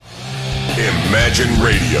Imagine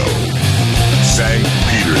Radio, St.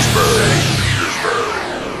 Petersburg.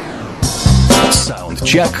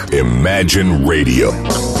 SoundCheck, Imagine Radio.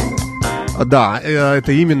 Да,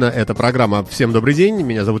 это именно эта программа. Всем добрый день,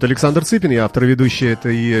 меня зовут Александр Цыпин, я автор и ведущий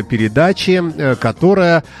этой передачи,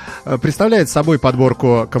 которая представляет собой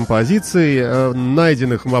подборку композиций,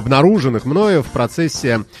 найденных, обнаруженных мною в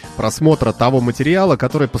процессе просмотра того материала,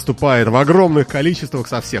 который поступает в огромных количествах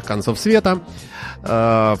со всех концов света,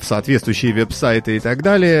 в соответствующие веб-сайты и так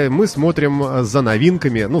далее. Мы смотрим за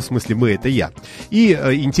новинками, ну, в смысле, мы — это я. И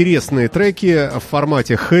интересные треки в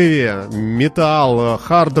формате хэви, металл,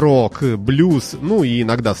 хард-рок, блюз, ну и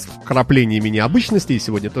иногда с вкраплениями необычностей,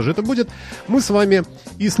 сегодня тоже это будет, мы с вами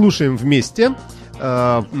и слушаем вместе,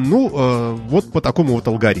 вот по такому вот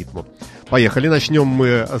алгоритму. Поехали, начнем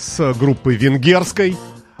мы с группы венгерской,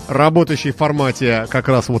 работающей в формате как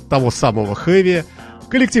раз вот того самого хэви.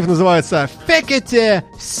 Коллектив называется Fekete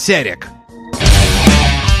Sereg.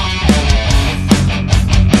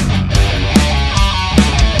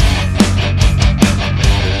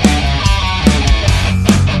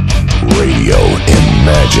 Radio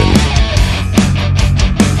Imagine.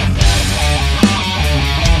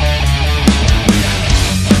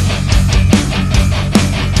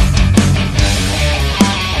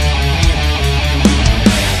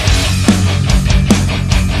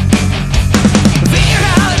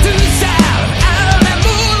 Verrel, Tuzzel, Elle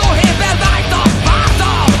múló hétben vágytam,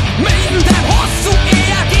 vártam. Minden hosszú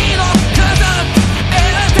éjjel-kínok között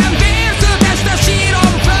éltem vérző teste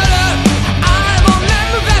sírom fölött. Álmom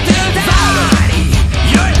nem vetült el. Várj,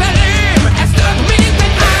 jöjj belém, ez több mint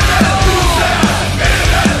egy álom.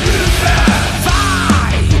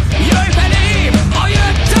 Várj, jöjj belém, a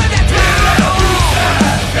jöttödet várom.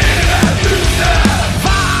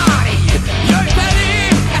 Várj, jöjj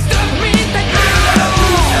belém, ez több mint egy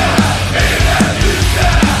álom.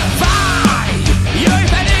 Várj, jöjj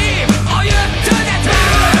belém, a jöttödet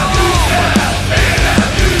várom.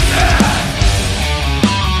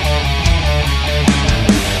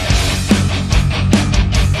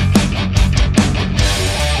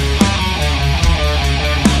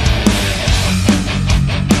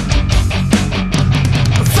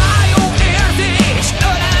 Fájó érzés,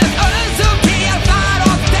 ölelző kél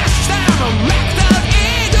fáradt testem. Megtelt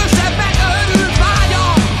édősebben örült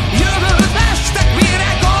vágyam. Jövőt festek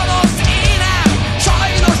vére gonosz énem.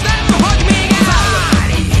 Sajnos nem hagy még el.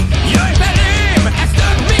 Várj, jöjj belém, ez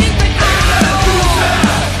több mint egy álom.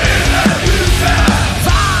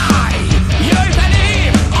 Várj, jöjj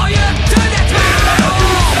belém, a jöttödet várom.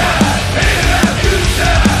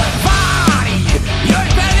 Várj,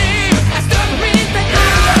 jöjj belém, ez több mint egy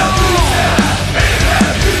álom.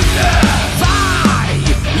 Várj,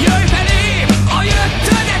 jöjj belém, a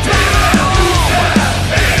jöttödet várom.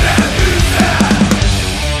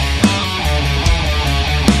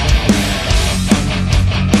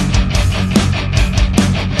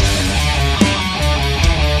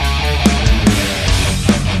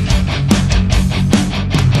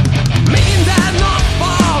 Minden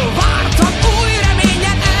nappal vártam, új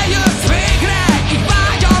reményen eljössz végre. Így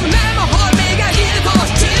vágyam nem hal még egy írtos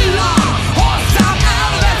csillag. Hozzám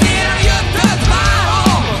elvezére jöttöd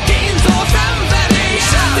várom. Kínzó szenvedéllyel.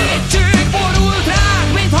 Sötétség borult ránk,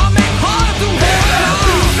 mintha meghaltunk volna.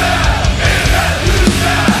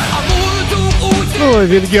 A múltunk úgy Ну,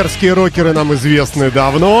 венгерские рокеры нам известны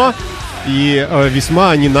давно, и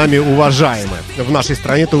весьма они нами уважаемы. В нашей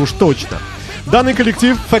стране-то уж точно. Данный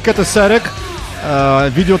коллектив Fekete Sereg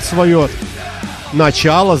ведет свое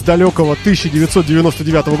начало с далекого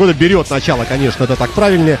 1999 года. Берет начало, конечно, это так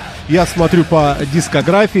правильнее. Я смотрю по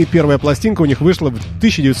дискографии, первая пластинка у них вышла в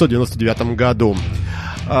 1999 году.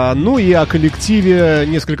 Ну и о коллективе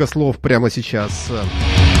несколько слов прямо сейчас.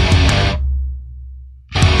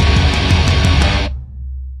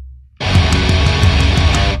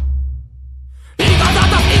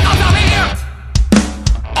 igazat az igazamért.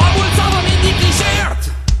 A múlt szava mindig kísért.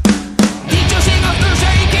 Dicsőség az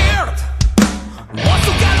őseikért.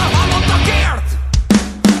 Bosszú kell a halottakért.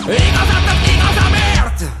 Igazat az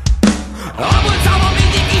igazamért. A múlt szava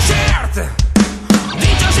mindig kísért.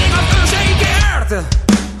 Dicsőség az őseikért.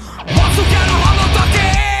 Bosszú kell a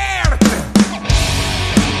halottakért.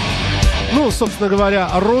 Ну, собственно говоря,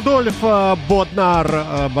 Рудольф Боднар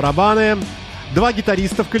барабаны, два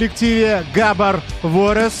гитариста в коллективе, Габар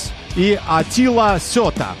Ворес и Атила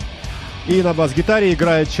Сёта. И на бас-гитаре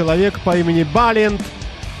играет человек по имени Балент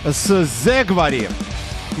с Зегвари.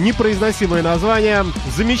 Непроизносимое название.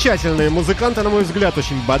 Замечательные музыканты, на мой взгляд,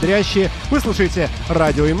 очень бодрящие. Вы слушаете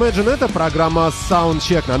радио Imagine. Это программа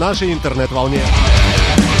SoundCheck на нашей интернет-волне.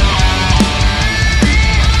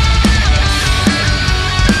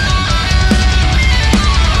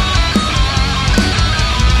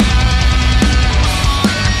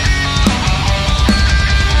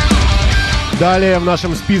 Далее в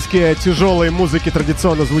нашем списке тяжелой музыки,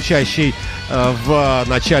 традиционно звучащей в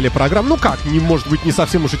начале программы. Ну как, может быть не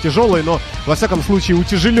совсем уж и тяжелой, но во всяком случае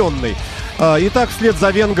утяжеленной. Итак, вслед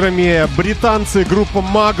за венграми британцы, группа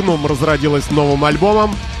Magnum разродилась новым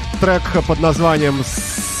альбомом. Трек под названием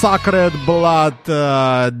Sacred Blood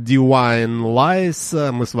Divine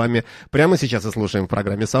Lies мы с вами прямо сейчас и слушаем в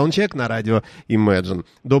программе SoundCheck на радио Imagine.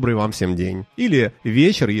 Добрый вам всем день. Или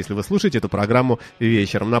вечер, если вы слушаете эту программу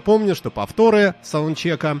вечером. Напомню, что повторы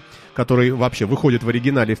SoundCheck'а, который вообще выходит в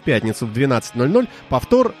оригинале в пятницу в 12:00,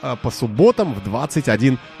 повтор по субботам в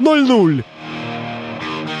 21:00.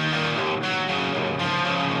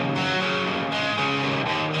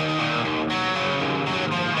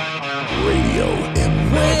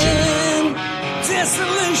 When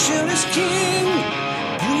desolation is king,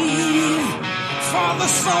 breathe for the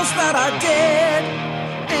souls that are dead,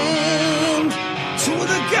 and to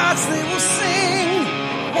the gods they will sing.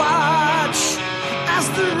 Watch as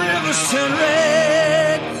the rivers turn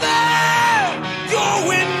red. They're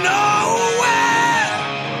going nowhere.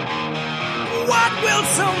 What will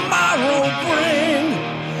tomorrow bring?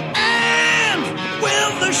 And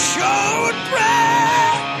will the show break?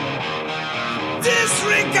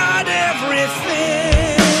 Disregard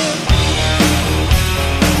everything.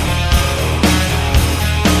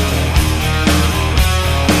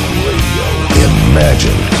 Radio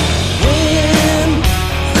Imagine. When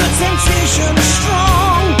the temptation is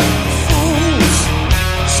strong, fools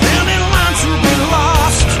stand in line to be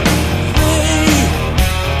lost. They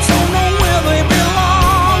don't know where they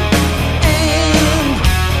belong and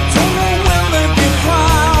don't know when they've been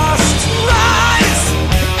crossed. Rise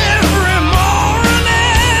every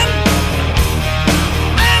morning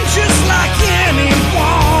and just like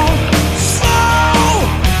anyone, so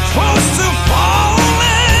close to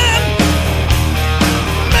falling.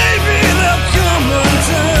 Maybe they'll come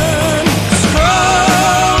undone.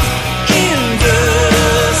 Scrolled in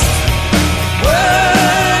dust,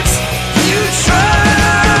 words you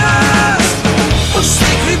trust. Oh,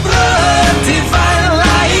 sacred blood, divine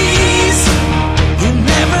lies. You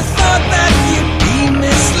never thought that you'd be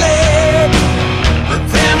misled, but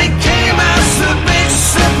then it came as a big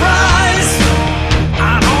surprise.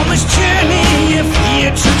 On this journey you've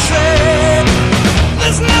here to tread,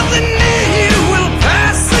 there's nothing near you will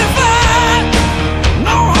pacify.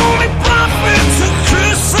 No holy prophet to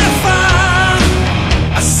crucify.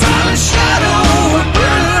 A silent shadow, a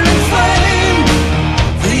burning flame,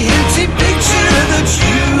 the empty picture that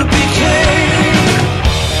you became.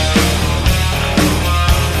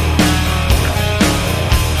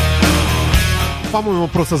 По-моему,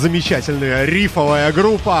 просто замечательная рифовая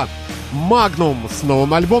группа Magnum с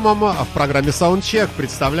новым альбомом. В программе SoundCheck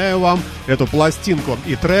представляю вам эту пластинку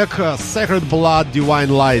и трек Sacred Blood Divine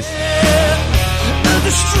Lies. The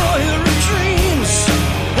destroyer of dreams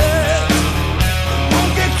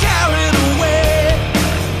won't get carried away,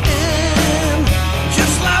 and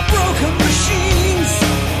just like broken machines,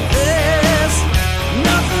 there's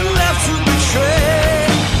nothing left to betray.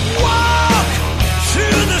 Walk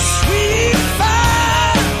through the sweet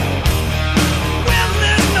fire when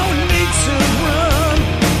there's no need to run.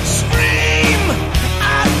 Scream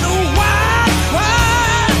at the white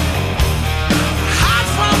cry, hide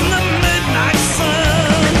from the midnight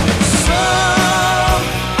sun. Some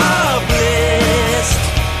are blessed,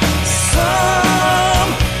 some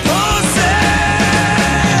possessed.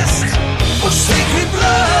 Oh, sacred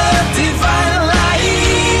blood, divine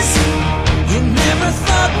lies. You never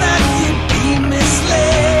thought that you'd be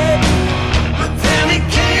misled, but then it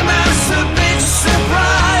came as a big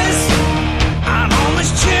surprise. On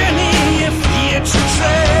this journey you've here to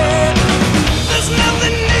tread, there's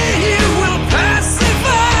nothing near you will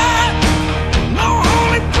pacify. No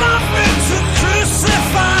holy prophet to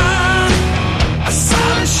crucify. A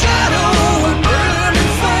silent shadow, a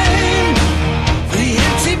burning flame, the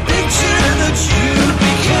empty picture that you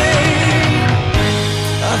became.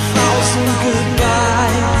 A thousand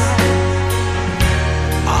goodbyes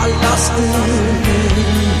are lost in the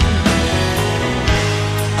wind.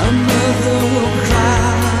 A mother will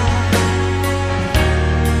cry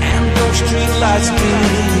and those street lights dim.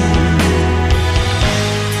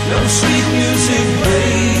 No sweet music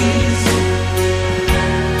plays,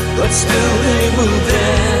 but still they will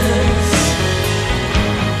dance,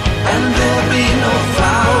 and there'll be no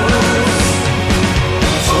flowers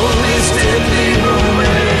for this deadly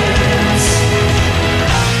romance.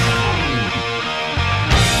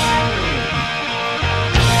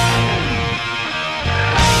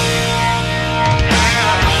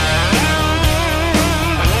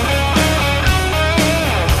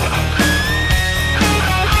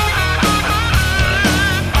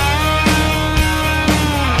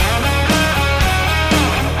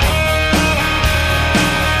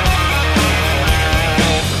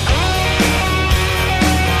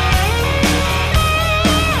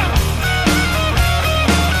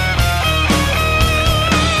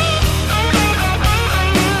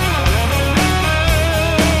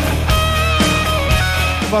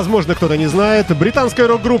 Возможно, кто-то не знает. Британская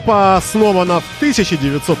рок-группа основана в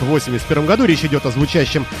 1981 году. Речь идет о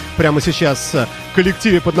звучащем прямо сейчас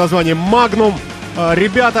коллективе под названием Magnum.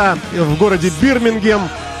 Ребята в городе Бирмингем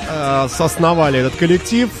основали этот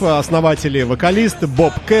коллектив. Основатели — вокалист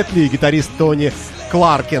Боб Кэтли и гитарист Тони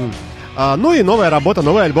Кларкин. Ну и новая работа,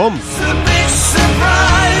 новый альбом.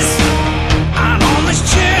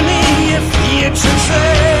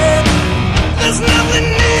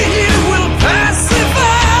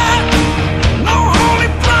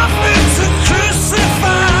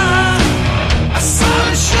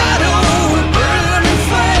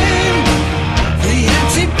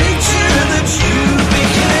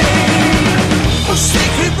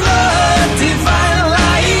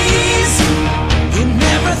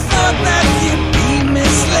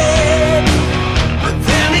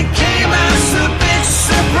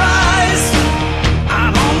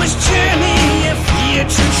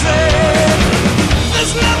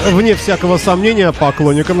 Вне всякого сомнения,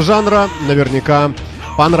 поклонникам жанра наверняка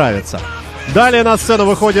понравится. Далее на сцену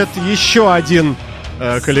выходит еще один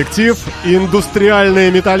коллектив.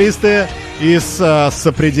 Индустриальные металлисты из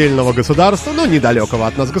сопредельного государства, но недалекого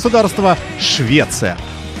от нас государства, Швеция.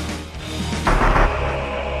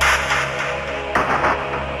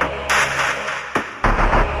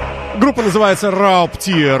 Группа называется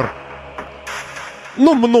Raubtier.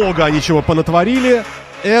 Ну, много они чего понатворили.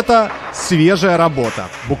 Это свежая работа.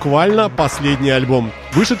 Буквально последний альбом,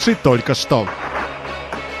 вышедший только что.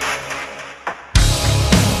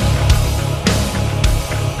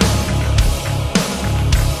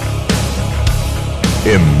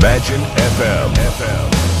 Imagine FM.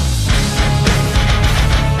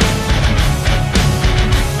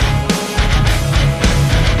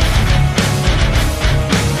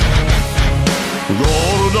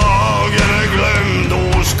 Gårdagen är glömd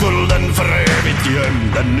och skulden för evigt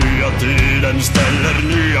gömd. Den nya tiden ställer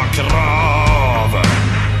nya krav.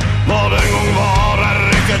 Vad en gång var är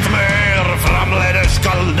rycket mer. Framledes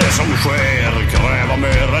skall det som sker kräva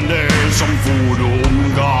mer än det som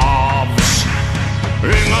fordom gavs.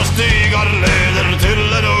 Inga stigar leder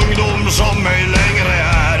till en ungdom som ej längre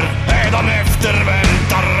är. Hädan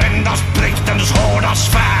efterväntar endast pliktens hårda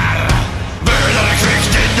sfär. Böder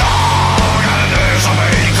kvickt idag är det som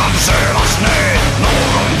ej kan sövas ner.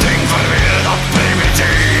 Någonting förvirrat,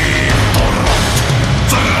 primitivt och rått.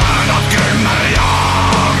 Förvärdat grym är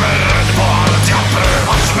jag, beredd på allt jag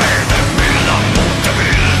prövas med. Det milda mot det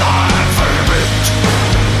vilda är förbytt.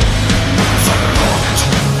 För gott.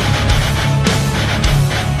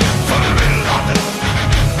 Förvildad.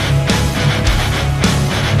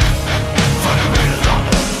 Förvildad.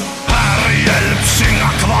 Här hjälps inga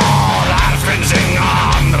kvar, här finns inga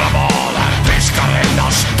andra val. Här piskar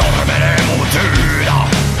endast stormen emot huda.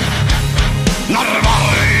 När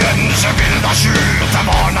vargens vilda tjut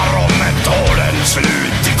varnar om ett årens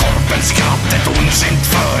slut. I korpens skratt ett ondsint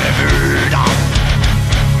förebuda.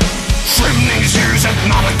 Skymningsljuset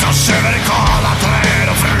nalkas över kala träd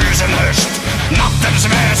och frusen höst. Nattens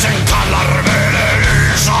väsen kallar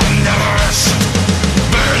bölerysande röst.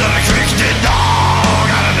 Böler kvickt idag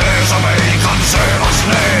är det som ej kan sövas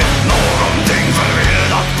ner. Någonting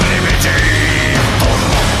förvildat, primitivt och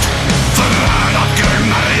rått. Förvärdat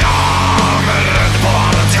grym är jag, beredd på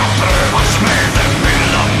allt jag prövas med. Den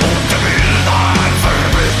milda mot det vilda är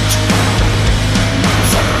förbytt.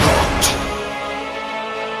 För gott.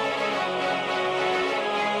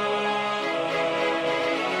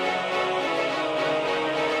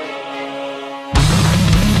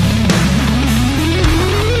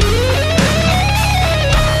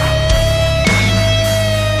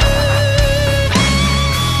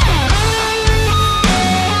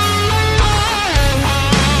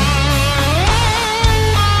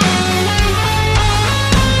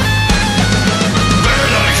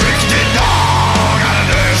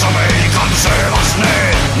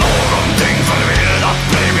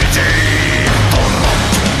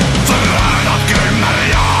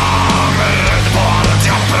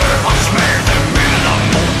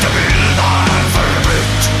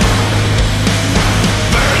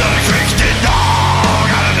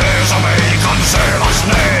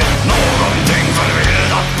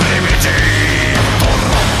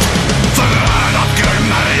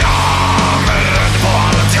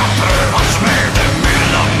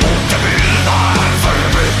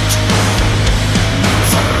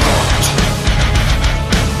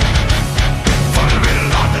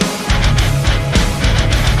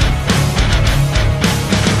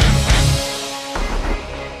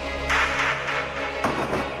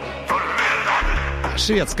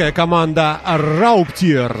 Шведская команда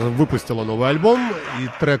Raubtier выпустила новый альбом, и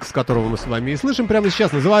трек, с которого мы с вами и слышим прямо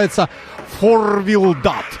сейчас, называется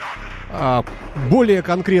Forvildad. Более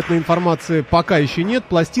конкретной информации пока еще нет.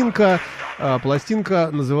 Пластинка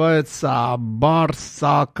называется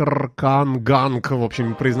Барсакрканганг. В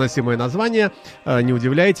общем, произносимое название. Не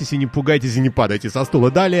удивляйтесь и не пугайтесь, и не падайте со стула.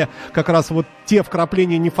 Далее как раз вот те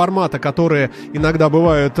вкрапления неформата, которые иногда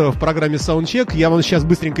бывают в программе SoundCheck, я вам сейчас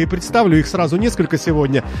быстренько и представлю. Их сразу несколько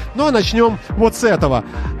сегодня. Ну а начнем вот с этого.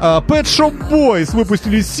 Pet Shop Boys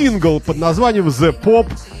выпустили сингл под названием The Pop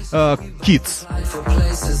Kids.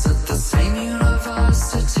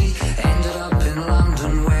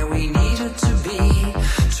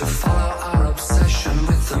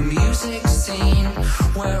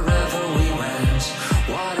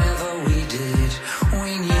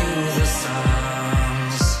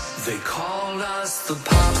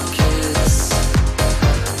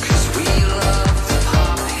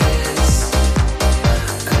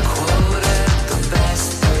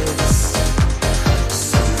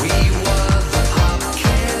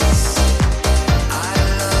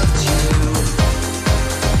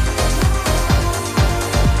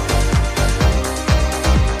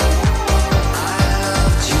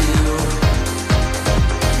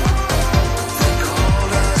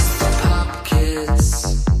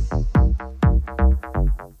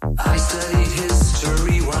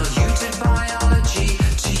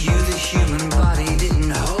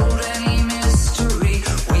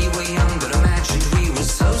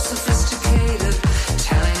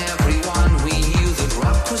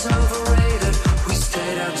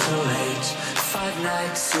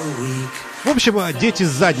 В общем, дети с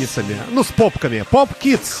задницами, ну, с попками. Pop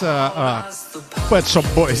Kids, Pet Shop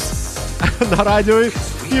Boys на радио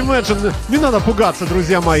Imagine. Не надо пугаться,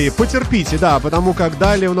 друзья мои, потерпите, да, потому как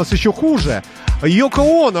далее у нас еще хуже.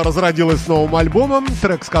 Yoko Ono разродилась с новым альбомом,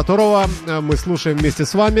 трек с которого мы слушаем вместе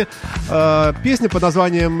с вами. Песня под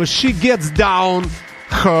названием She Gets Down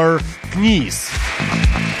Her Knees.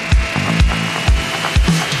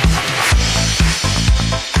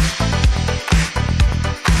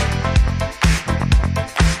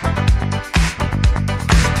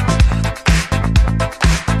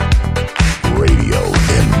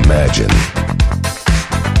 Imagine.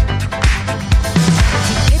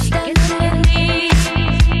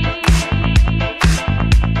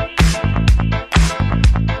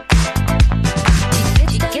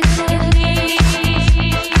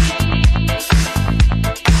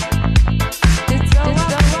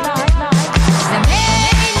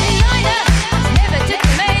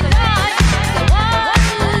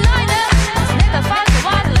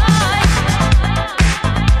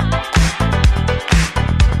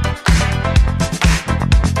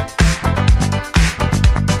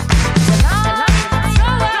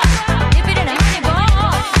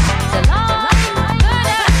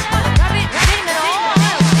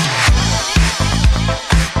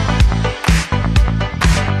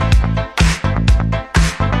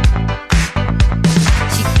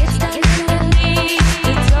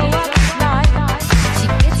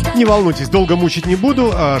 Не волнуйтесь, долго мучить не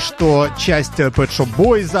буду, что часть Pet Shop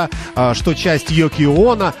Boys, что часть Йоки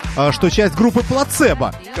Ono, что часть группы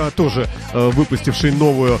Placebo, тоже выпустившей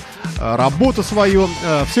новую работу свою.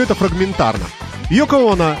 Все это фрагментарно. Йоко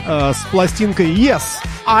Ono с пластинкой Yes,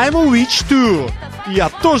 I'm a Witch Too. Я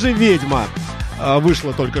тоже ведьма.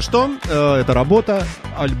 Вышла только что. Эта работа,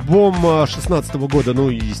 альбом 16-го года. Ну,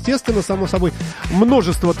 естественно, само собой.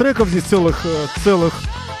 Множество треков, здесь целых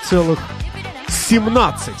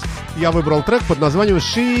 17. Я выбрал трек под названием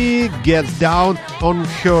She Gets Down on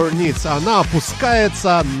Her Knees. Она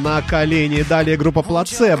опускается на колени. Далее группа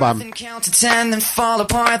Placebo.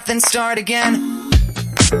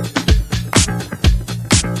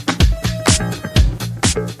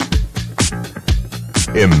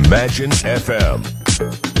 Imagine FM.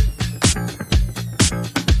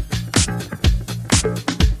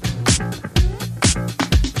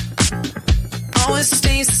 Always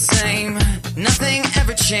stays the same, nothing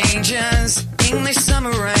ever changes. English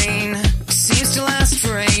summer rain seems to last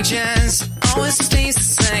for ages. Always stays the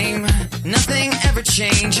same, nothing ever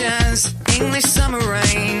changes. English summer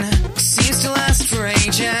rain seems to last for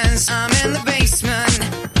ages. I'm in the basement,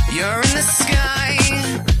 you're in the sky.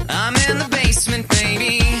 I'm in the basement,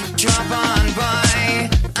 baby, drop on by.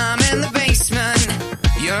 I'm in the basement,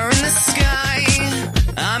 you're in the sky.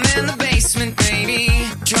 I'm in the basement, baby,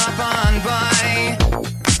 drop on by.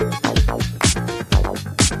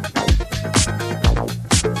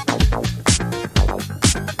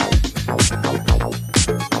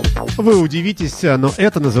 Вы удивитесь, но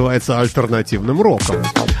это называется альтернативным роком.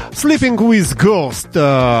 Sleeping with Ghost,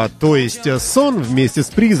 то есть сон вместе с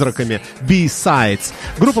призраками, B-Sides.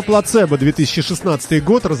 Группа Placebo, 2016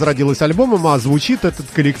 год, разродилась альбомом, а звучит этот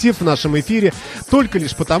коллектив в нашем эфире только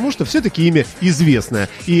лишь потому, что все-таки имя известное.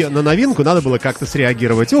 И на новинку надо было как-то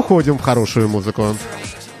среагировать. Уходим в хорошую музыку.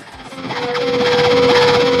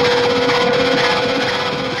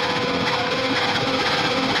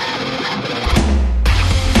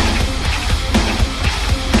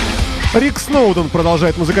 Рик Snowdon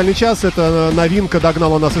продолжает музыкальный час. Эта новинка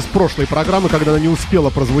догнала нас из прошлой программы, когда она не успела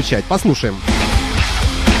прозвучать. Послушаем.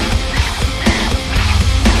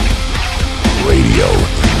 Radio.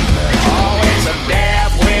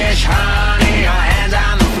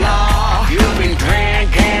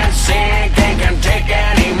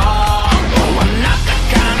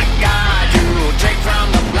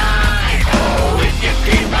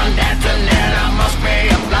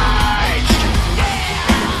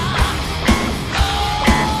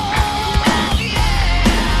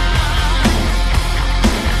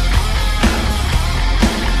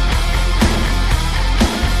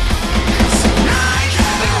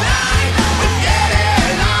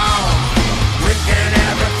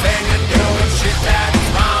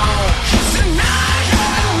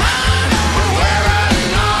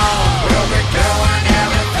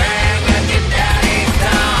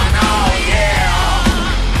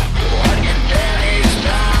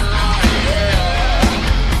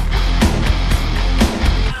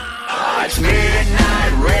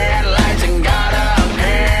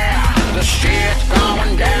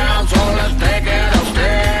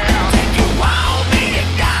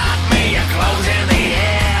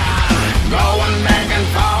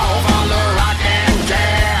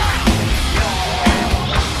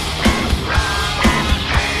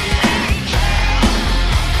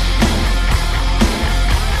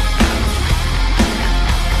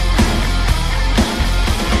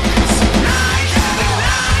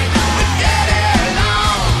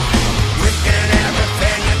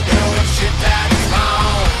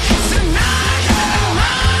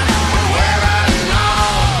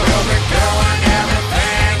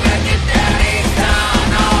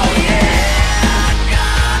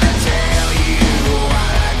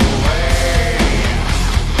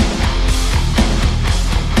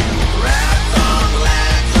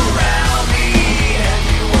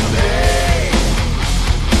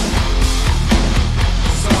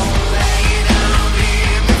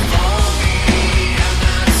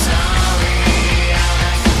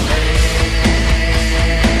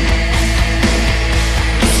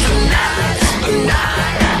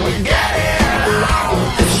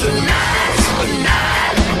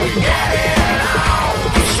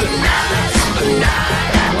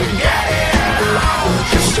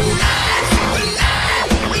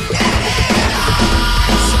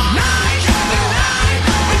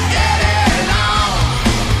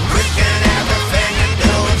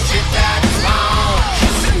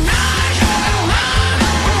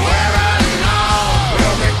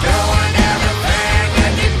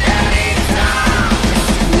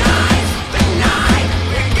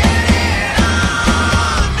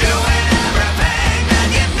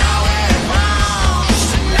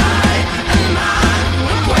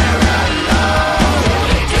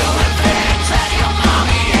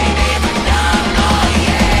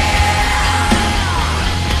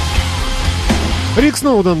 Рик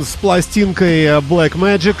Snowdon с пластинкой Black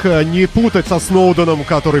Magic. Не путать со Snowdon'ом,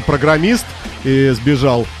 который программист и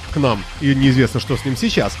сбежал к нам. И неизвестно, что с ним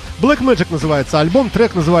сейчас. Black Magic называется альбом.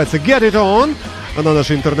 Трек называется Get It On. На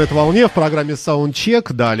нашей интернет-волне в программе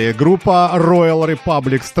SoundCheck. Далее группа Royal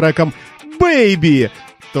Republic с треком Baby.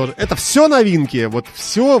 Тоже. Это все новинки. Вот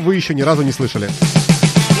все вы еще ни разу не слышали.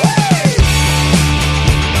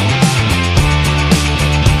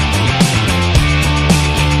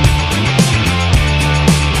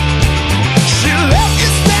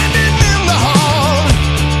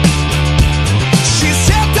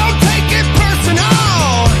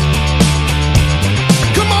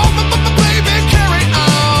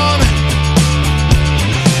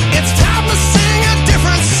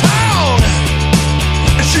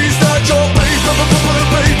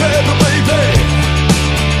 Baby, baby, baby.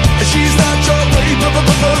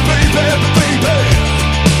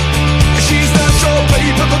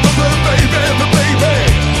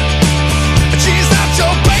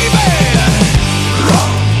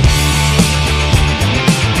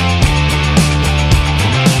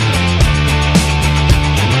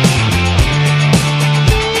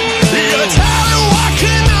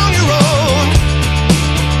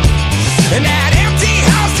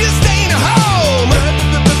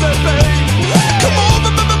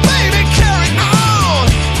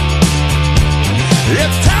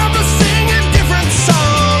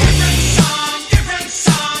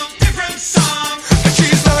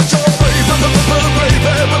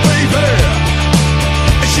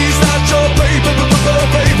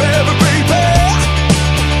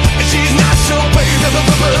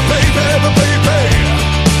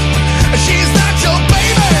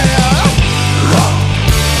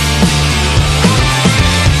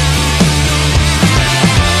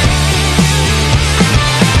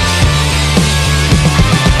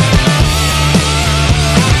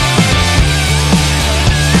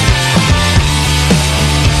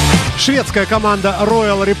 Шведская команда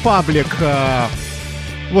Royal Republic.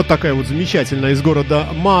 Вот такая вот замечательная, из города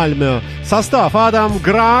Мальме. Состав: Адам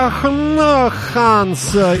Грахн,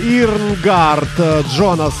 Ханс Ирнгард,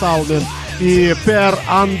 Джонас Алмен и Пер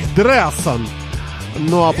Андреассон.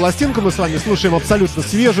 Ну а пластинку мы с вами слушаем абсолютно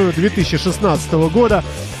свежую, 2016 года.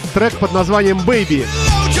 Трек под названием «Baby».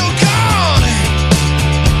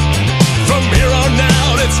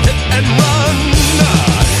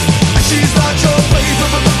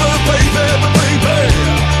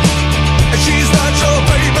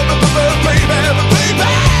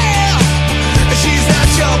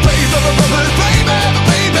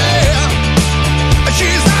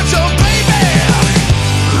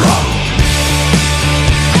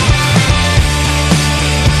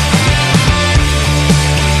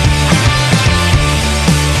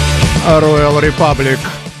 Royal Republic.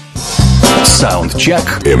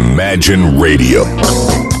 SoundCheck. Imagine Radio.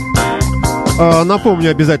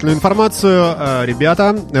 Напомню обязательную информацию.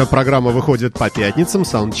 Ребята, программа выходит по пятницам.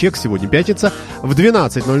 SoundCheck сегодня пятница в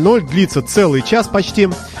 12:00. Длится целый час почти.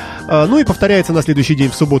 Ну и повторяется на следующий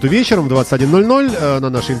день в субботу вечером в 21:00 на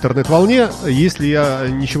нашей интернет-волне. Если я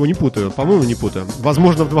ничего не путаю. По-моему, не путаю.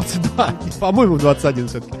 Возможно, в 22. По-моему, в 21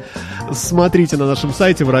 все-таки. Смотрите на нашем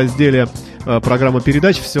сайте в разделе «Программа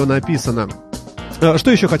передач». Все написано.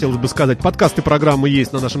 Что еще хотелось бы сказать? Подкасты программы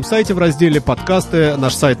есть на нашем сайте в разделе «Подкасты».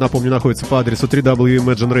 Наш сайт, напомню, находится по адресу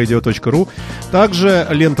www.imagineradio.ru. Также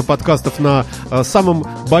лента подкастов на самом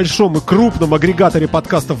большом и крупном агрегаторе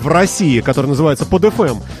подкастов в России, который называется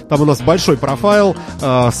PodFM. Там у нас большой профайл,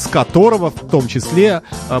 с которого в том числе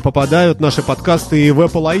попадают наши подкасты и в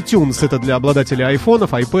Apple iTunes. Это для обладателей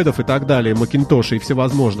айфонов, айпэдов и так далее, Макинтошей и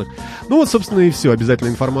всевозможных. Ну вот, собственно, и все.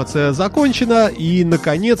 Обязательная информация закончена. И,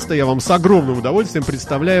 наконец-то, я вам с огромным удовольствием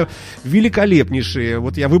представляю великолепнейшие.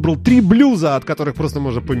 Вот я выбрал 3 блюза, от которых просто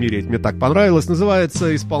можно помереть. Мне так понравилось.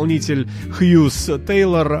 Называется исполнитель Hughes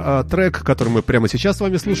Taylor. Трек, который мы прямо сейчас с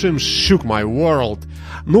вами слушаем, Shook My World.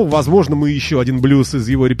 Ну, возможно, мы еще один блюз из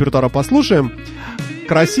его репертуара послушаем.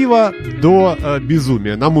 Красиво до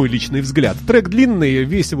безумия, на мой личный взгляд. Трек длинный,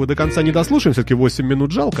 весь его до конца не дослушаем. Все-таки 8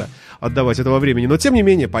 минут жалко отдавать этого времени. Но, тем не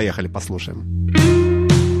менее, поехали, послушаем.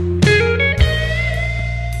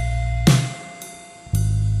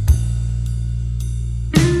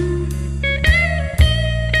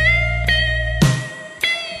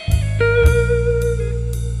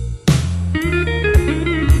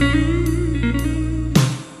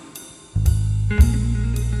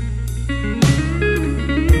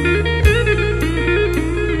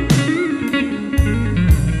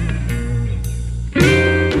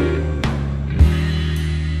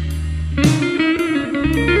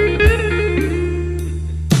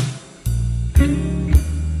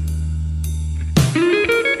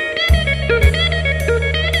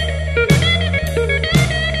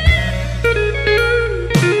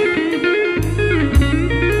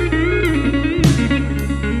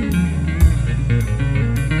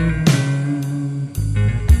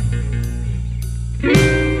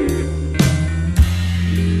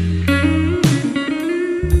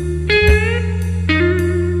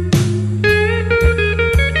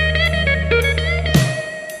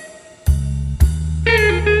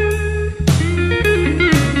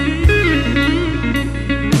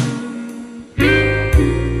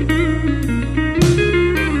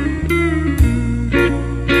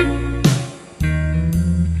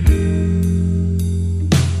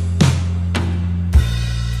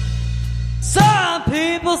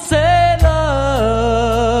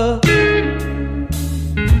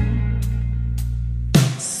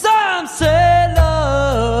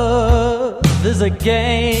 A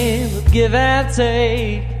game of give and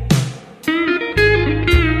take.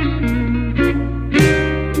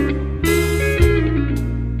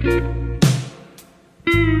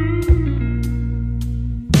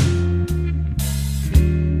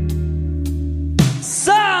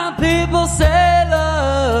 Some people say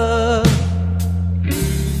love,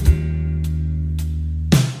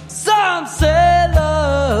 some say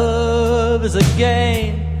love is a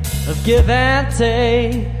game of give and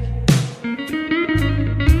take.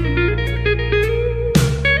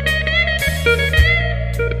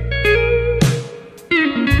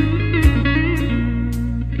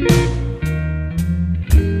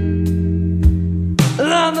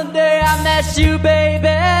 On the day I met you, baby,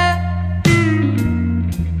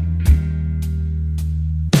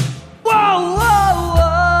 whoa, whoa,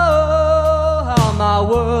 whoa, how my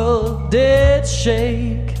world did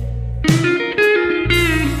shake.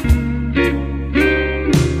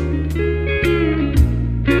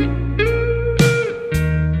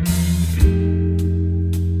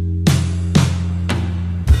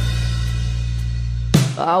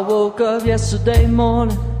 I woke woke up yesterday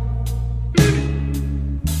morning,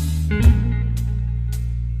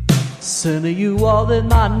 sending you all in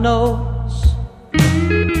my nose.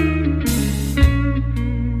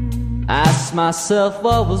 Asked myself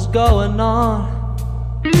what was going on.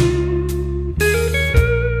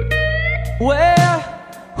 Where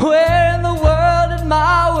in the world did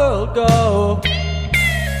my world go?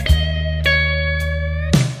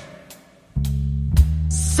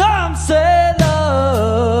 Some say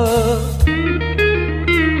love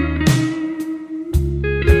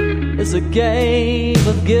is a game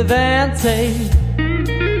of give and take.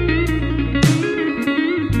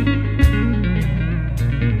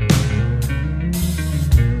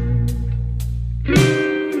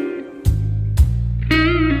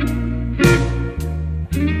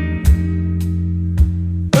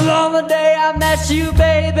 On the day I met you,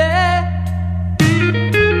 baby,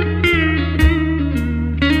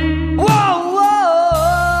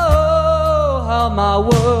 my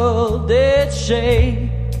world did shake.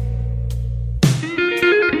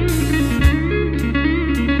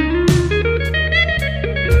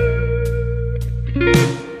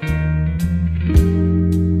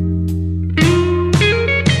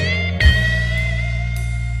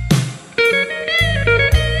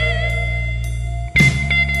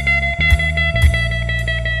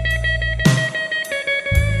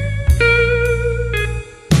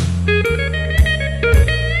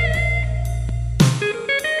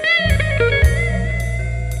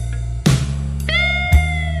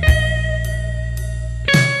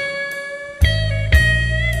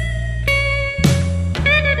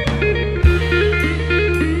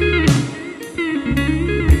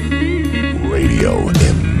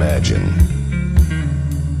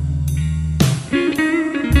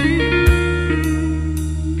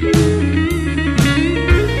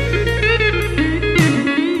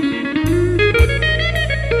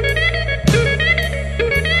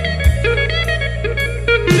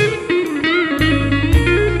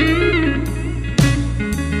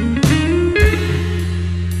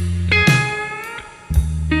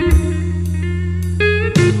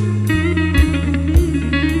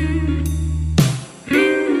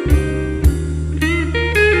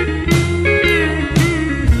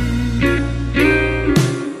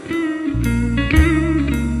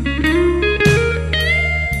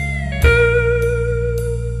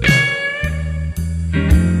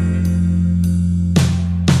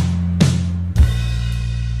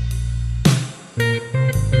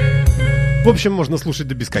 В общем, можно слушать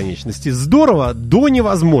до бесконечности. Здорово, до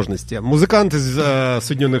невозможности. Музыкант из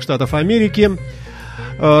Соединенных Штатов Америки,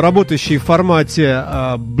 работающий в формате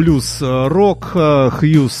блюз-рок,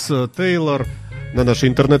 Хьюз Тейлор на нашей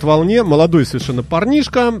интернет-волне. Молодой совершенно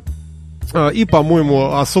парнишка. И,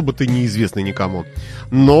 по-моему, особо-то неизвестный никому.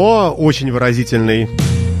 Но очень выразительный.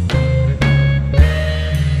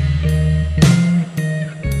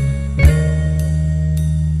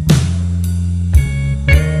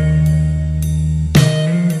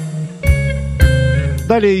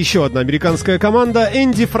 Далее еще одна американская команда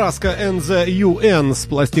Энди Frasco and the UN с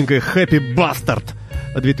пластинкой Happy Bastard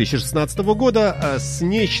 2016 года с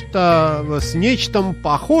нечто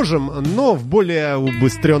похожим, но в более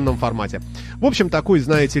убыстренном формате. В общем, такой,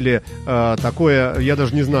 знаете ли, такое, я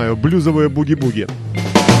даже не знаю, блюзовое буги-буги.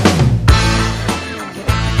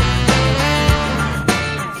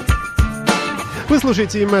 Вы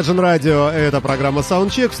слушаете Imagine Radio, это программа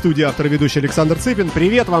SoundCheck, в студии автор и ведущий Александр Цыпин.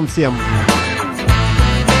 Привет вам всем!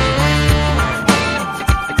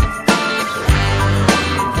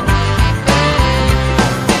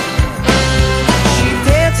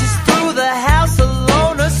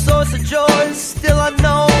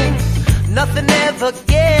 Nothing ever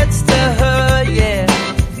gets to her, yeah.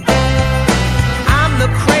 I'm the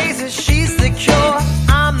crazy, she's the cure.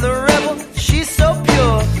 I'm the rebel, she's so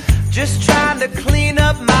pure. Just trying to clean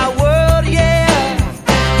up my world, yeah.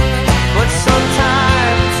 But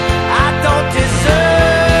sometimes I don't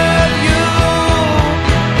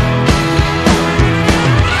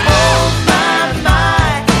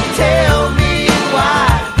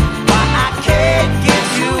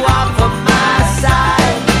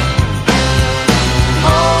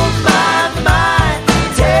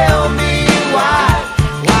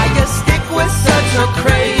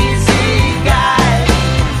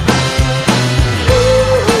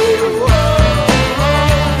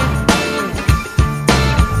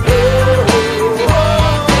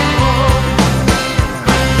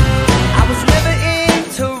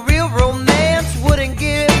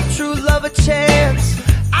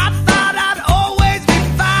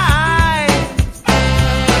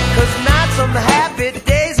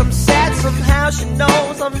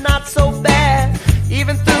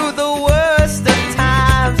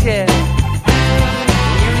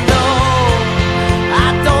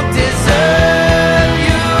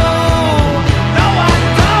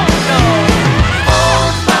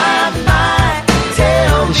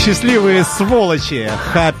Счастливые сволочи,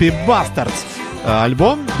 Happy Bastards.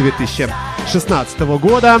 Альбом 2016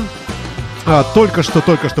 года. Только что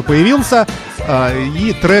появился.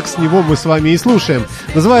 И трек с него мы с вами и слушаем.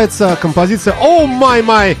 Называется композиция Oh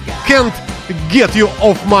My Can't Get You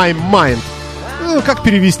Off My Mind. Ну, как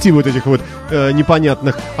перевести вот этих вот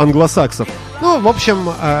непонятных англосаксов? Ну, в общем,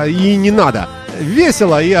 и не надо.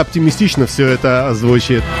 Весело и оптимистично все это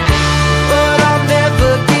звучит.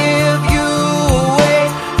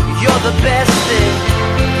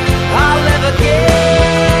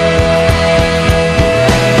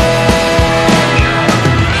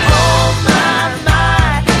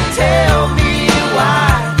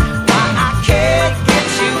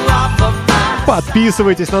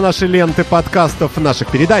 Подписывайтесь на наши ленты подкастов, наших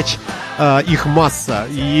передач. Их масса.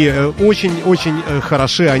 И очень-очень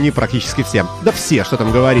хороши они практически все. Да все, что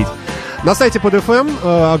там говорить. На сайте под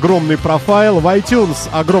FM огромный профайл. В iTunes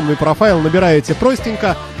огромный профайл. Набираете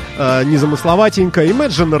простенько, незамысловатенько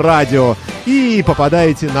Imagine Radio и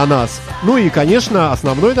попадаете на нас. Ну и, конечно,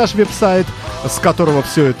 основной наш веб-сайт, с которого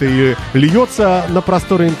все это и льется на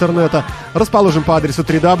просторы интернета, расположен по адресу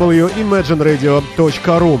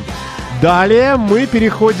www.imagineradio.ru. Далее мы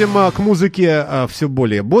переходим к музыке все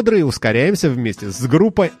более бодрой и ускоряемся вместе с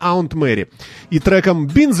группой Aunt Mary и треком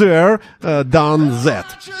Been There, Done That.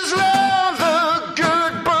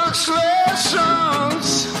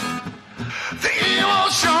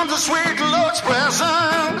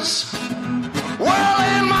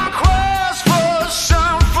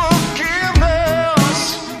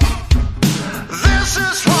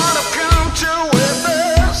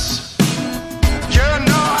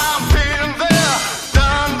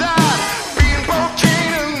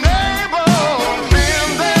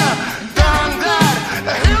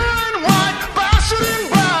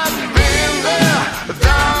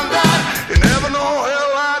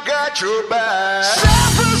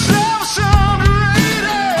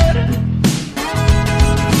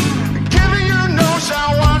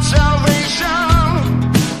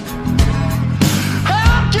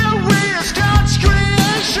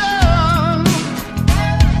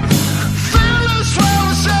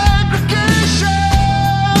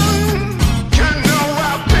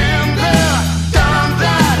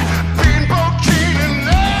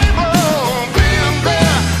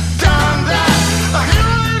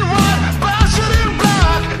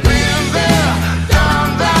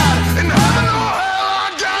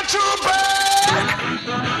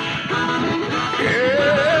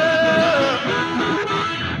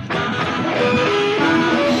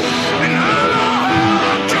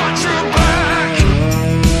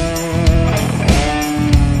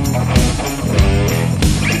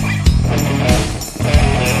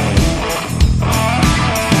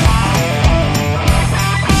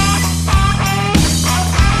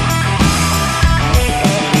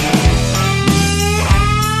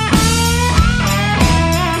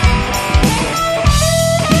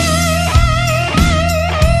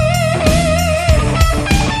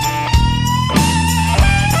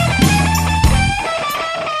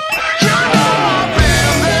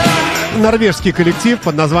 Норвежский коллектив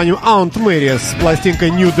под названием Aunt Mary с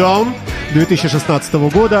пластинкой New Dawn 2016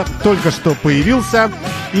 года только что появился.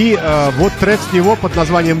 И вот трек с него под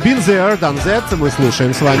названием Been There, Done That мы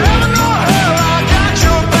слушаем с вами.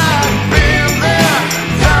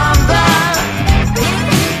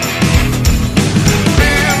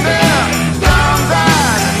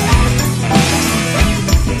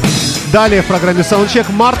 Далее в программе SoundCheck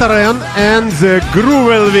Marta and the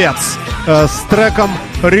Groovelvets с треком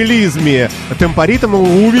 «Release Me». Темпоритмы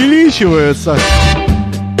увеличиваются.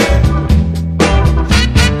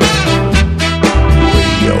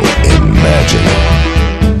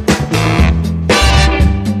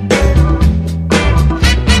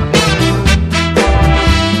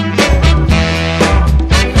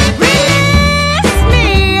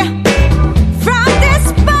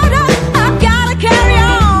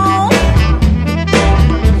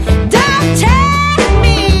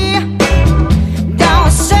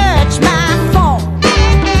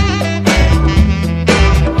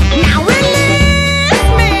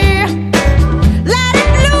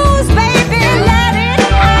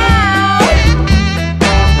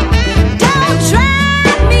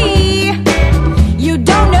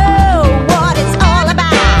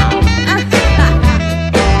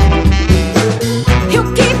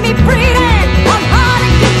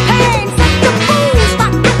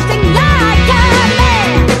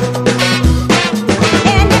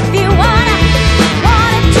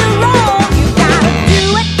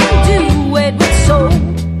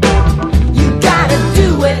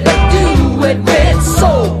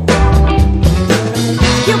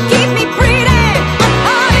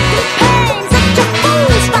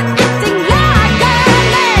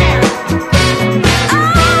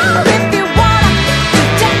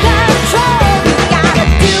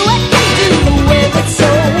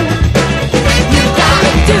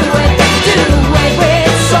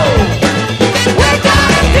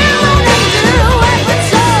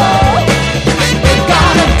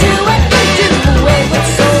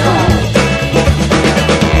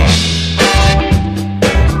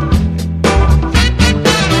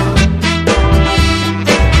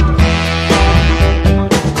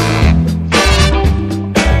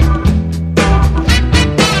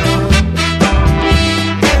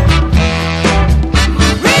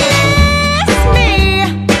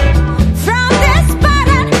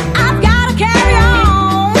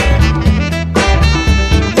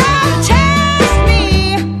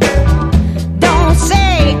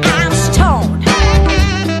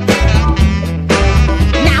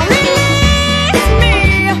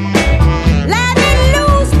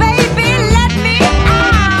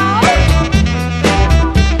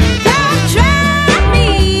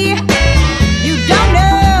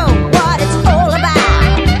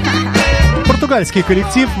 Португальский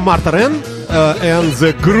коллектив Marta and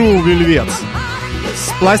the Groovelvets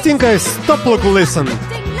с пластинкой Stop Look Listen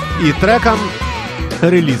и треком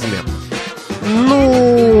 «Release Me».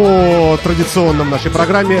 Ну, традиционно в нашей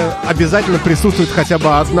программе обязательно присутствует хотя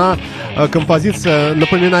бы одна композиция,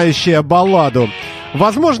 напоминающая балладу.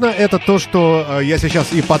 Возможно, это то, что я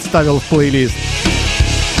сейчас и подставил в плейлист.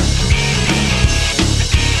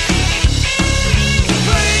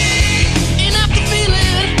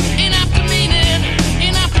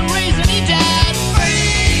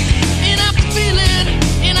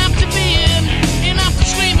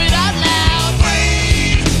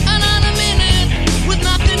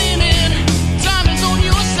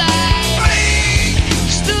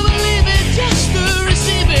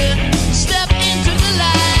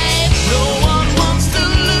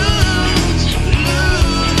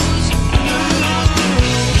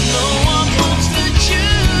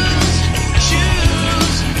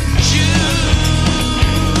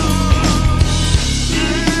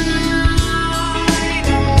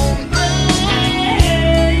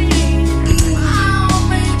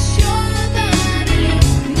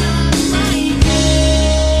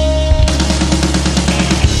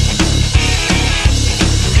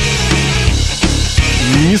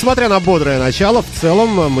 Несмотря на бодрое начало, в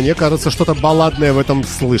целом, мне кажется, что-то балладное в этом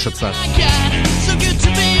слышится.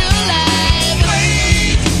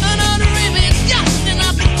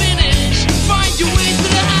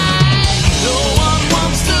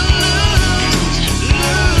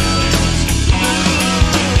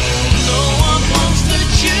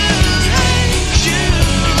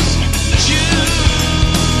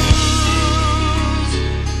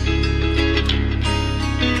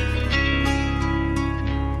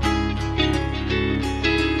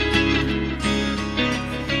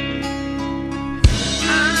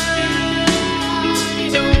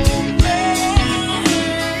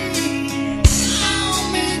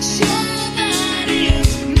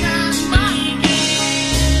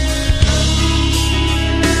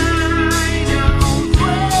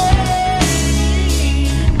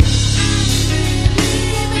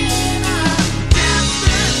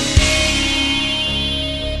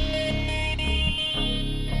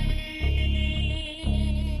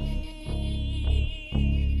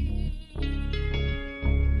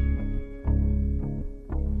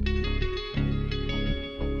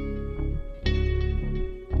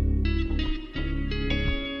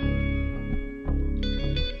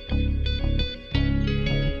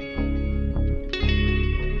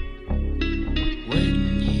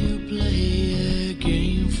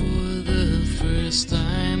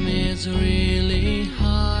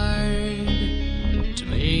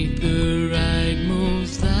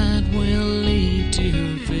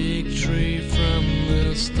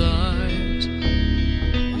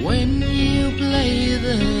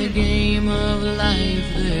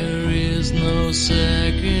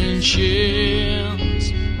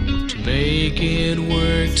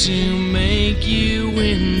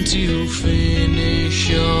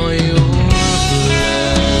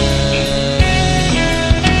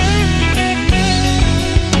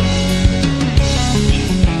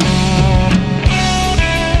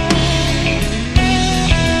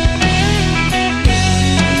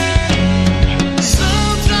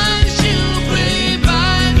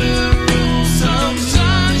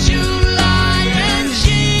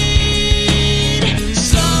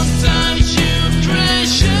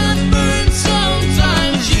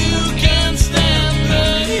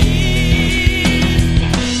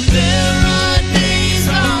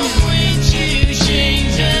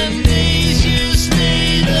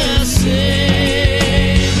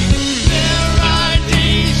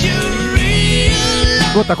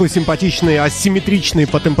 Вот такой симпатичный, асимметричный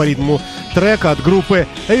по темпоритму трек от группы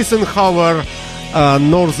Eisenhower.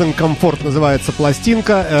 Northern Comfort называется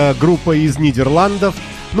пластинка, группа из Нидерландов.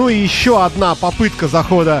 Ну и еще одна попытка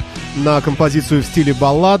захода на композицию в стиле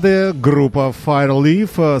баллады. Группа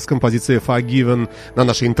Fireleaf с композицией Forgiven на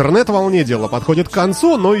нашей интернет-волне. Дело подходит к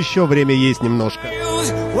концу, но еще время есть немножко.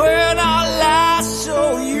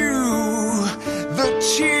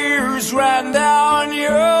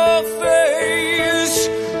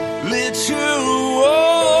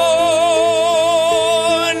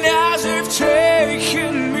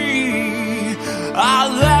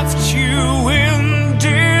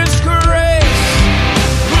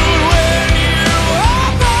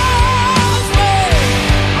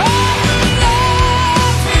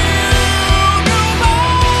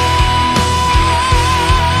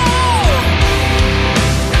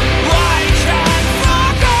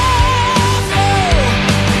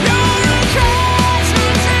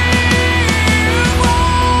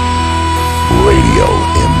 Radio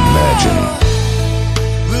Imagine.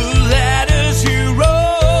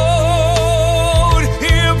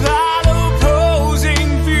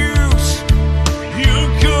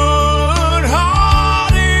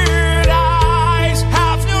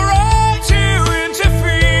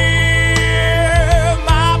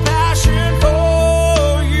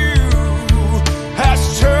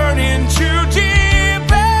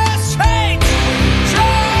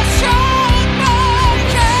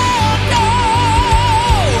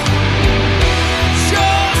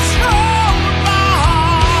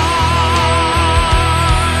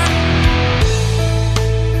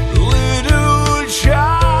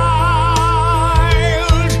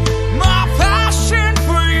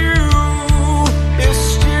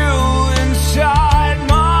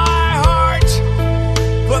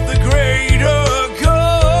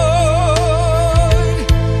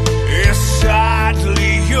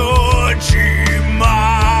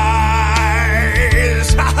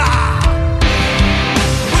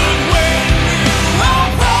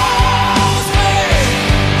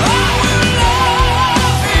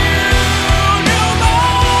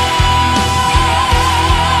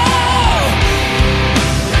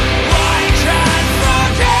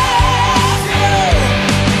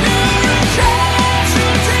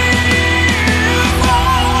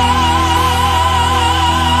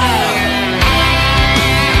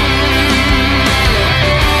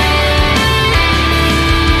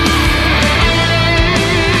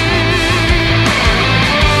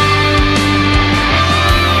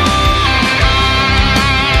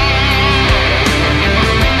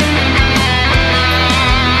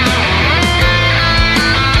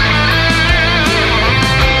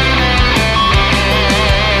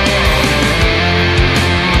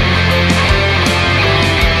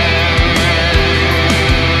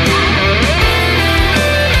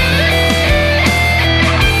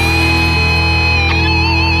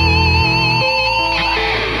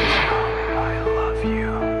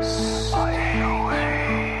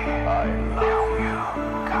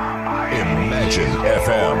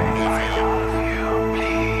 FM.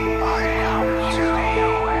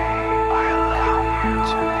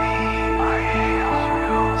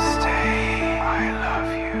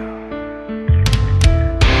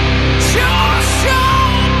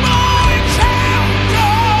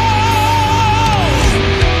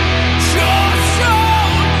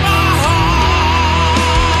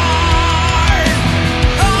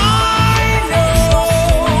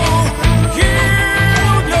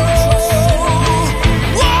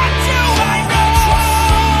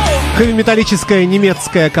 Хэви-металлическая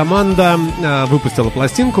немецкая команда выпустила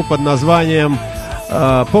пластинку под названием,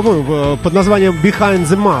 под названием Behind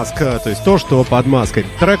the Mask, то есть то, что под маской.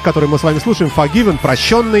 Трек, который мы с вами слушаем, Forgiven,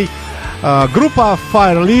 прощенный. Группа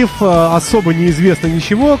Fireleaf особо неизвестна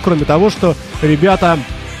ничего, кроме того, что ребята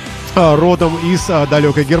родом из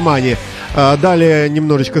далекой Германии. Далее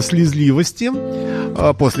немножечко слезливости,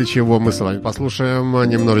 после чего мы с вами послушаем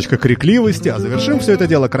немножечко крикливости, а завершим все это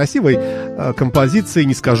дело красивой композицией,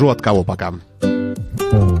 не скажу от кого пока.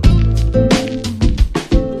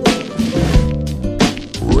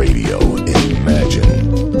 Radio Imagine.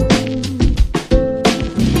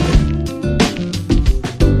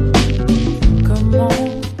 Comment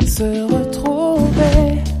se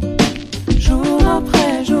retrouver jour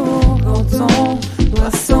après jour quand on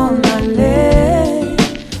doit s'en aller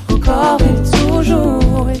encore et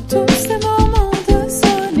toujours, et tous ces moments de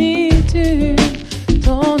solitude,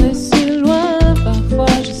 on est si loin,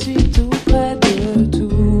 parfois je suis tout près de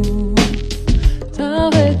tout.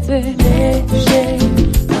 T'arrêter léger,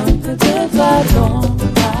 un peu de toi dans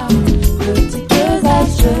ta petite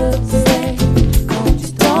besace, je sais, quand tu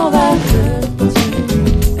t'en vas que tu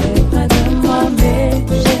es près de moi, mais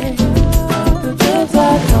j'ai un peu de toi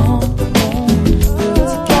dans mon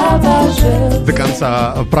petit cabage. До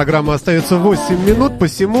конца программы остается 8 минут,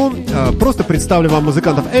 посему просто представлю вам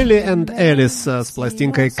музыкантов Elle and Elles с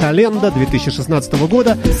пластинкой «Календа» 2016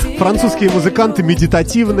 года. Французские музыканты,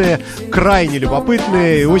 медитативные, крайне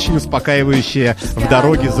любопытные и очень успокаивающие в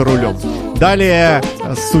дороге за рулем. Далее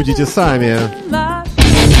судите сами.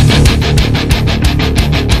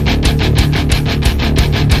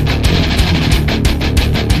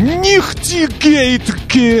 Nichtigkeit,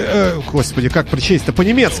 господи, как прочесть-то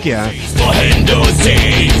по-немецки? Wohin du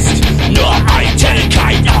siehst, nur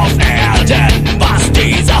Eitelkeit auf Erden. Was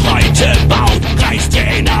dieser heute baut, reißt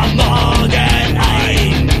jener morgen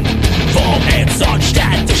ein. Wo Eds und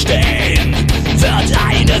Städte stehen, wird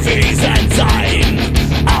eine Wiesen sein,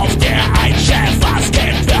 auf der ein Chef was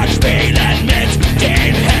kennt, wird spielen mit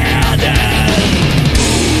den Herden.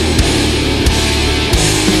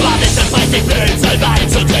 Was ist das richtig blöd, soll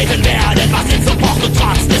beizutreten werden? Was in so pocht und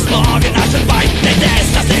trotz des Morgen Aschenbein? Denkt es,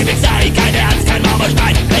 das ewig sei, kein Ernst, kein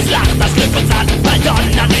Marmorstein. Es lacht das Glück uns an, weil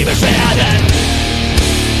donnern die Beschwerden.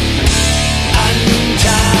 An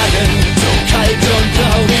Tagen so kalt und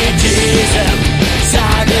grau wie diesem,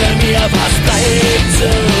 sage mir, was bleibt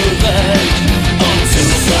zurück, um zu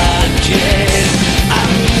vergehen.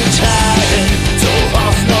 An Tagen so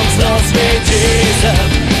hoffnungslos wie diesem,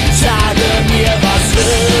 sage mir, was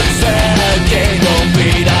wird vergehen, um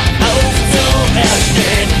wieder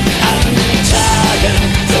aufzuerstehen. An Tagen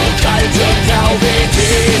so kalt und grau wie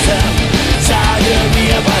diesem, sage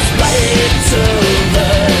mir, was bleibt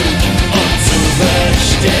zurück, um zu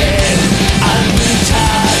verstehen. An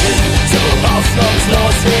Tagen so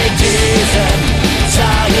hoffnungslos wie diesem,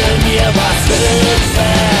 sage mir, was wird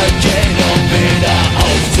vergehen, um wieder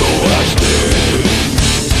aufzuerstehen.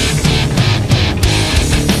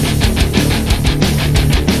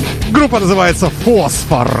 Группа называется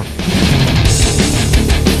 «Phosphor».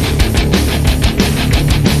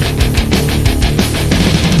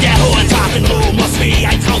 Der hohe Tatenruhm muss wie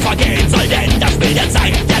ein Traum vergehen, soll denn das Bild der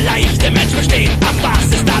Zeit, der leichte Mensch bestehen. Ach, was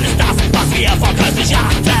ist alles das, was wir vor köstlich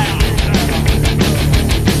achten?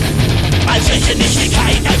 Als schlichte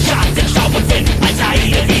Nichtigkeit, als Schatten, Staub und Wind, als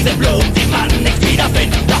eine Wiese Blumen, die man nicht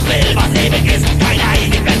wiederfindet. Doch will, was ewig ist, kein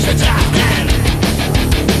einig Mensch betrachten.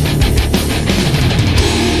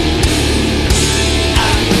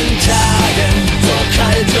 Tagen so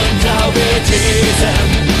kalt und grau wie diesem,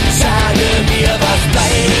 sage mir, was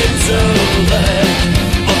bleibt zurück,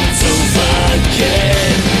 um zu vergehen.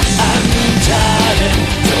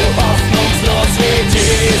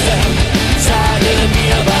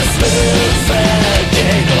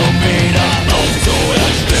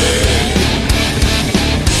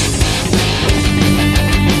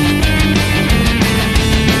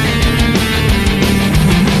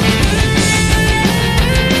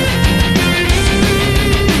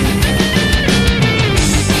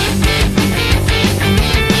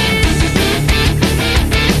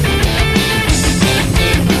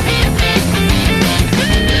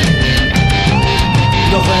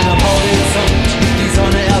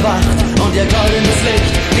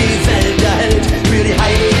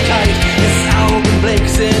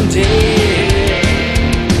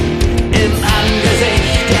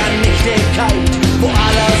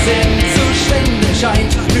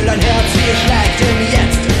 scheint. Fühl dein Herz, wie es schlägt im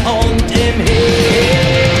Jetzt und im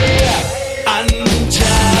Hier. An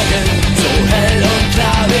Tagen so hell und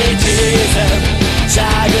klar wie diesem,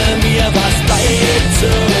 sage mir, was bleibt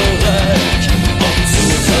zurück, um zu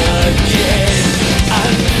vergehen.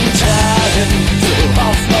 An Tagen so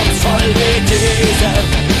hoffnungsvoll wie diesem,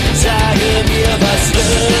 sage mir, was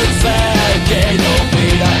wird vergehen, um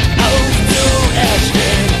wieder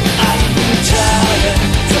aufzuerstehen. An Tagen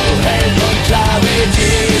so hell und klar wie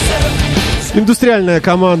diesem. Индустриальная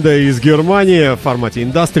команда из Германии в формате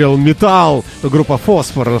Industrial Metal, группа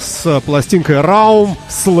Phosphor с пластинкой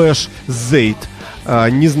Raum/Zeit.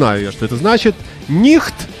 Не знаю я, что это значит.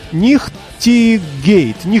 Nichtigkeit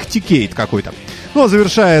какой-то. Ну, а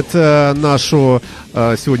завершает нашу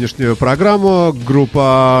сегодняшнюю программу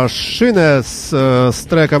группа Shineth с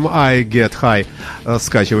треком I Get High.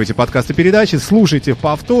 Скачивайте подкасты передачи, слушайте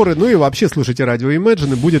повторы, ну и вообще слушайте радио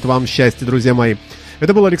Imagine, и будет вам счастье, друзья мои.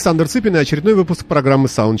 Это был Александр Цыпин и очередной выпуск программы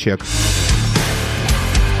SoundCheck.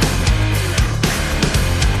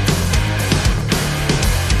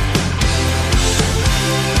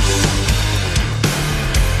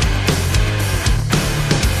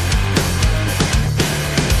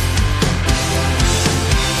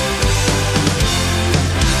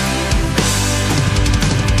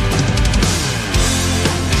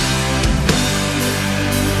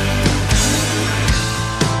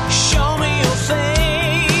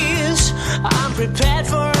 Prepared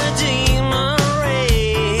for a demon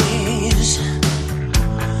race.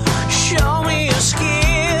 Show me your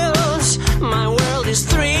skills, my world is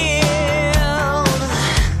thrilled.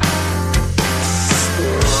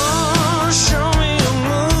 Oh, show me your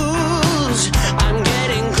moves, I'm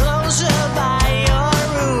getting closer by your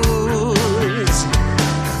rules.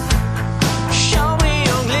 Show me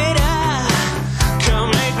your glitter, come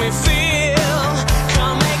make me feel,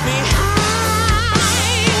 come make me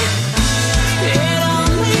high. It all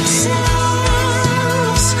makes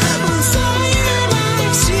sense. I'm flying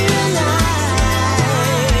like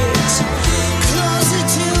tonight, closer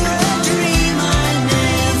to a dream I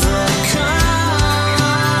never come.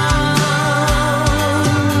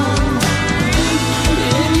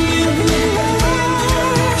 In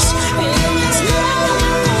universe, in this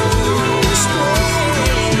narrow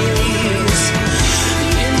space,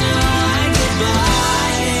 you know I get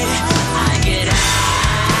by, I get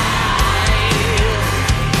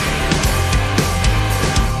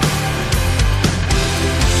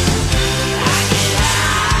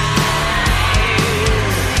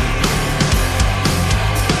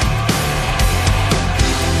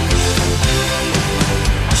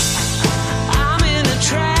I'm in a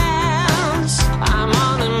trance, I'm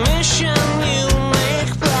on a mission, you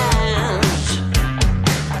make plans.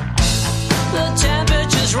 The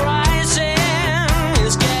temperature's rising,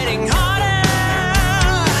 it's getting hotter.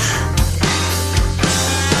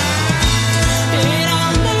 It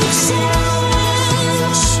all makes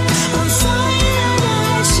sense, I'm flying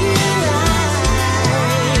like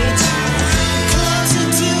tonight, closer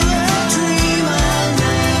to a dream I'll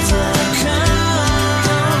never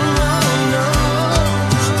come. Oh no.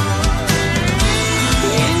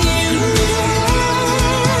 In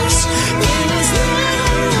universe, in this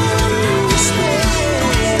narrow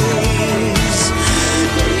space,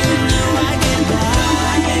 you know I get by, I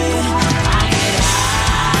get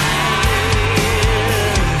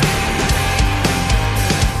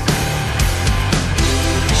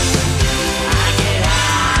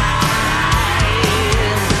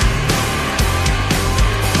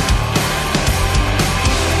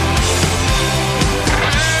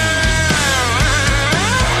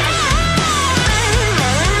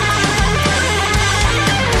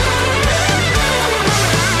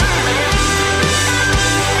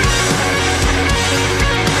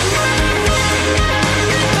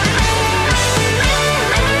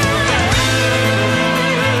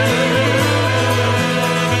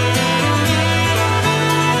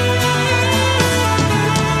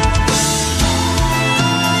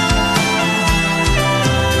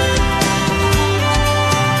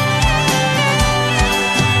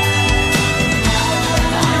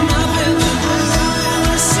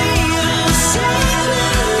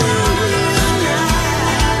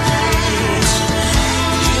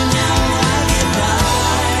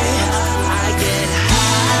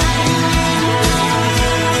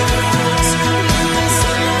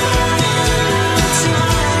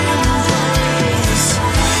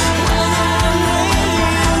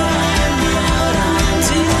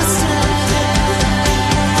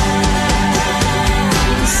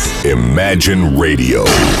Imagine Radio,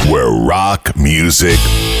 where rock music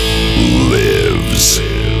lives.